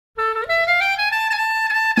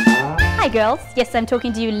Hi girls, yes, I'm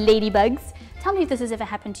talking to you ladybugs. Tell me if this has ever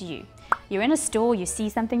happened to you. You're in a store, you see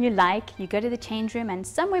something you like, you go to the change room, and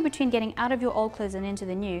somewhere between getting out of your old clothes and into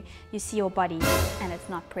the new, you see your body, and it's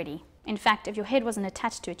not pretty. In fact, if your head wasn't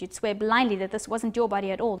attached to it, you'd swear blindly that this wasn't your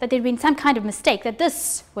body at all, that there'd been some kind of mistake, that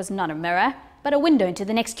this was not a mirror, but a window into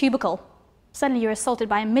the next cubicle. Suddenly you're assaulted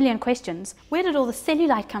by a million questions. Where did all the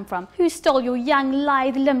cellulite come from? Who stole your young,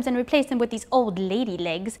 lithe limbs and replaced them with these old lady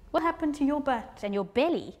legs? What happened to your butt and your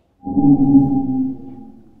belly?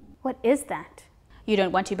 What is that? You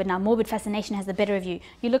don't want to, but now morbid fascination has the better of you.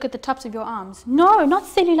 You look at the tops of your arms. No, not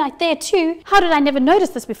cellulite there too. How did I never notice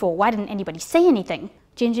this before? Why didn't anybody say anything?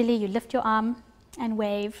 Gingerly, you lift your arm and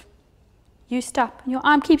wave. You stop, and your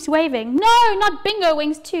arm keeps waving. No, not bingo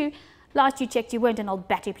wings too. Last you checked, you weren't an old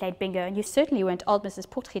battery played bingo, and you certainly weren't old Mrs.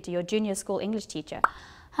 Potgieter, your junior school English teacher.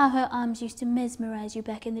 How her arms used to mesmerize you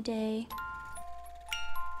back in the day.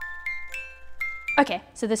 Okay,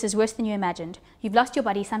 so this is worse than you imagined. You've lost your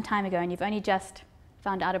body some time ago, and you've only just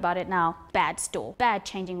found out about it now. Bad store, bad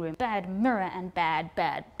changing room, bad mirror, and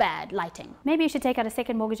bad lighting. Maybe you should take out a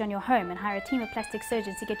second mortgage on your home and hire a team of plastic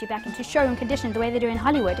surgeons to get you back into showroom condition the way they do in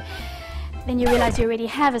Hollywood. Then you realize you already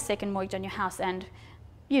have a second mortgage on your house, and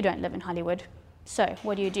you don't live in Hollywood. So,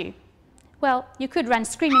 what do? Well, you could run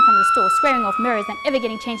screaming from the store, swearing off mirrors and never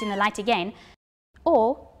getting changed in the light again.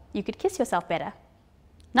 Or you could kiss yourself better.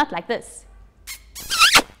 Not like this,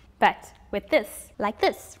 but with this, like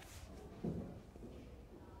this.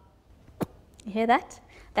 You hear that?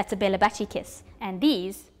 That's a Bellabaci kiss. And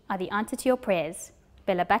these are the answer to your prayers.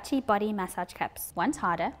 Bellabaci body massage cups. One's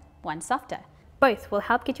harder, one's softer. Both will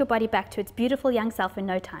help get your body back to its beautiful young self in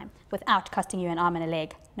no time, without costing you an arm and a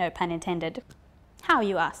leg. No pun intended. How,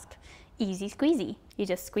 you ask? Easy squeezy. You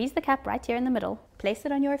just squeeze the cup right here in the middle, place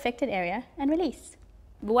it on your affected area, and release.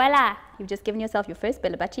 Voila! You've just given yourself your first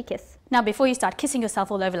Bellabaci kiss. Now, before you start kissing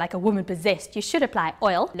yourself all over like a woman possessed, you should apply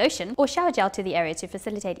oil, lotion, or shower gel to the area to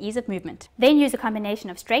facilitate ease of movement. Then use a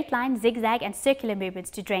combination of straight line, zigzag, and circular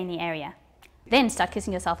movements to drain the area. Then start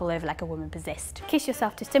kissing yourself all over like a woman possessed. Kiss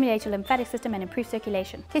yourself to stimulate your lymphatic system and improve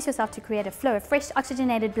circulation. Kiss yourself to create a flow of fresh,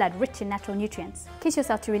 oxygenated blood rich in natural nutrients. Kiss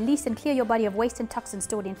yourself to release and clear your body of waste and toxins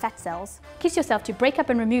stored in fat cells. Kiss yourself to break up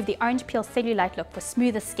and remove the orange peel cellulite look for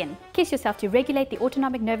smoother skin. Kiss yourself to regulate the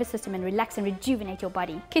autonomic nervous system and relax and rejuvenate your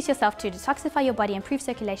body. Kiss yourself to detoxify your body, improve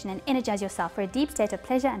circulation, and energize yourself for a deep state of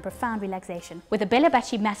pleasure and profound relaxation. With a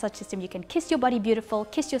Bellabaci massage system, you can kiss your body beautiful,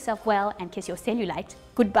 kiss yourself well, and kiss your cellulite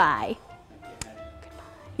goodbye.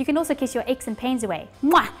 You can also kiss your aches and pains away.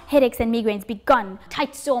 Mwah! Headaches and migraines be gone.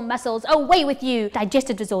 Tight sore muscles, away with you.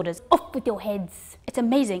 Digestive disorders, off with your heads. It's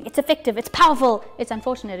amazing, it's effective, it's powerful. It's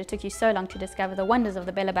unfortunate it took you so long to discover the wonders of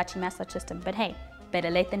the Bellabaci massage system, but hey, better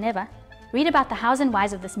late than never. Read about the hows and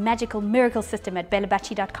whys of this magical miracle system at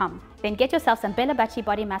bellabaci.com. Then get yourself some Bellabaci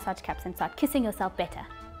body massage cups and start kissing yourself better.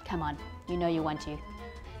 Come on, you know you want to.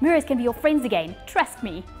 Mirrors can be your friends again, trust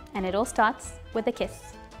me. And it all starts with a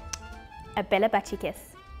kiss. A Bellabaci kiss.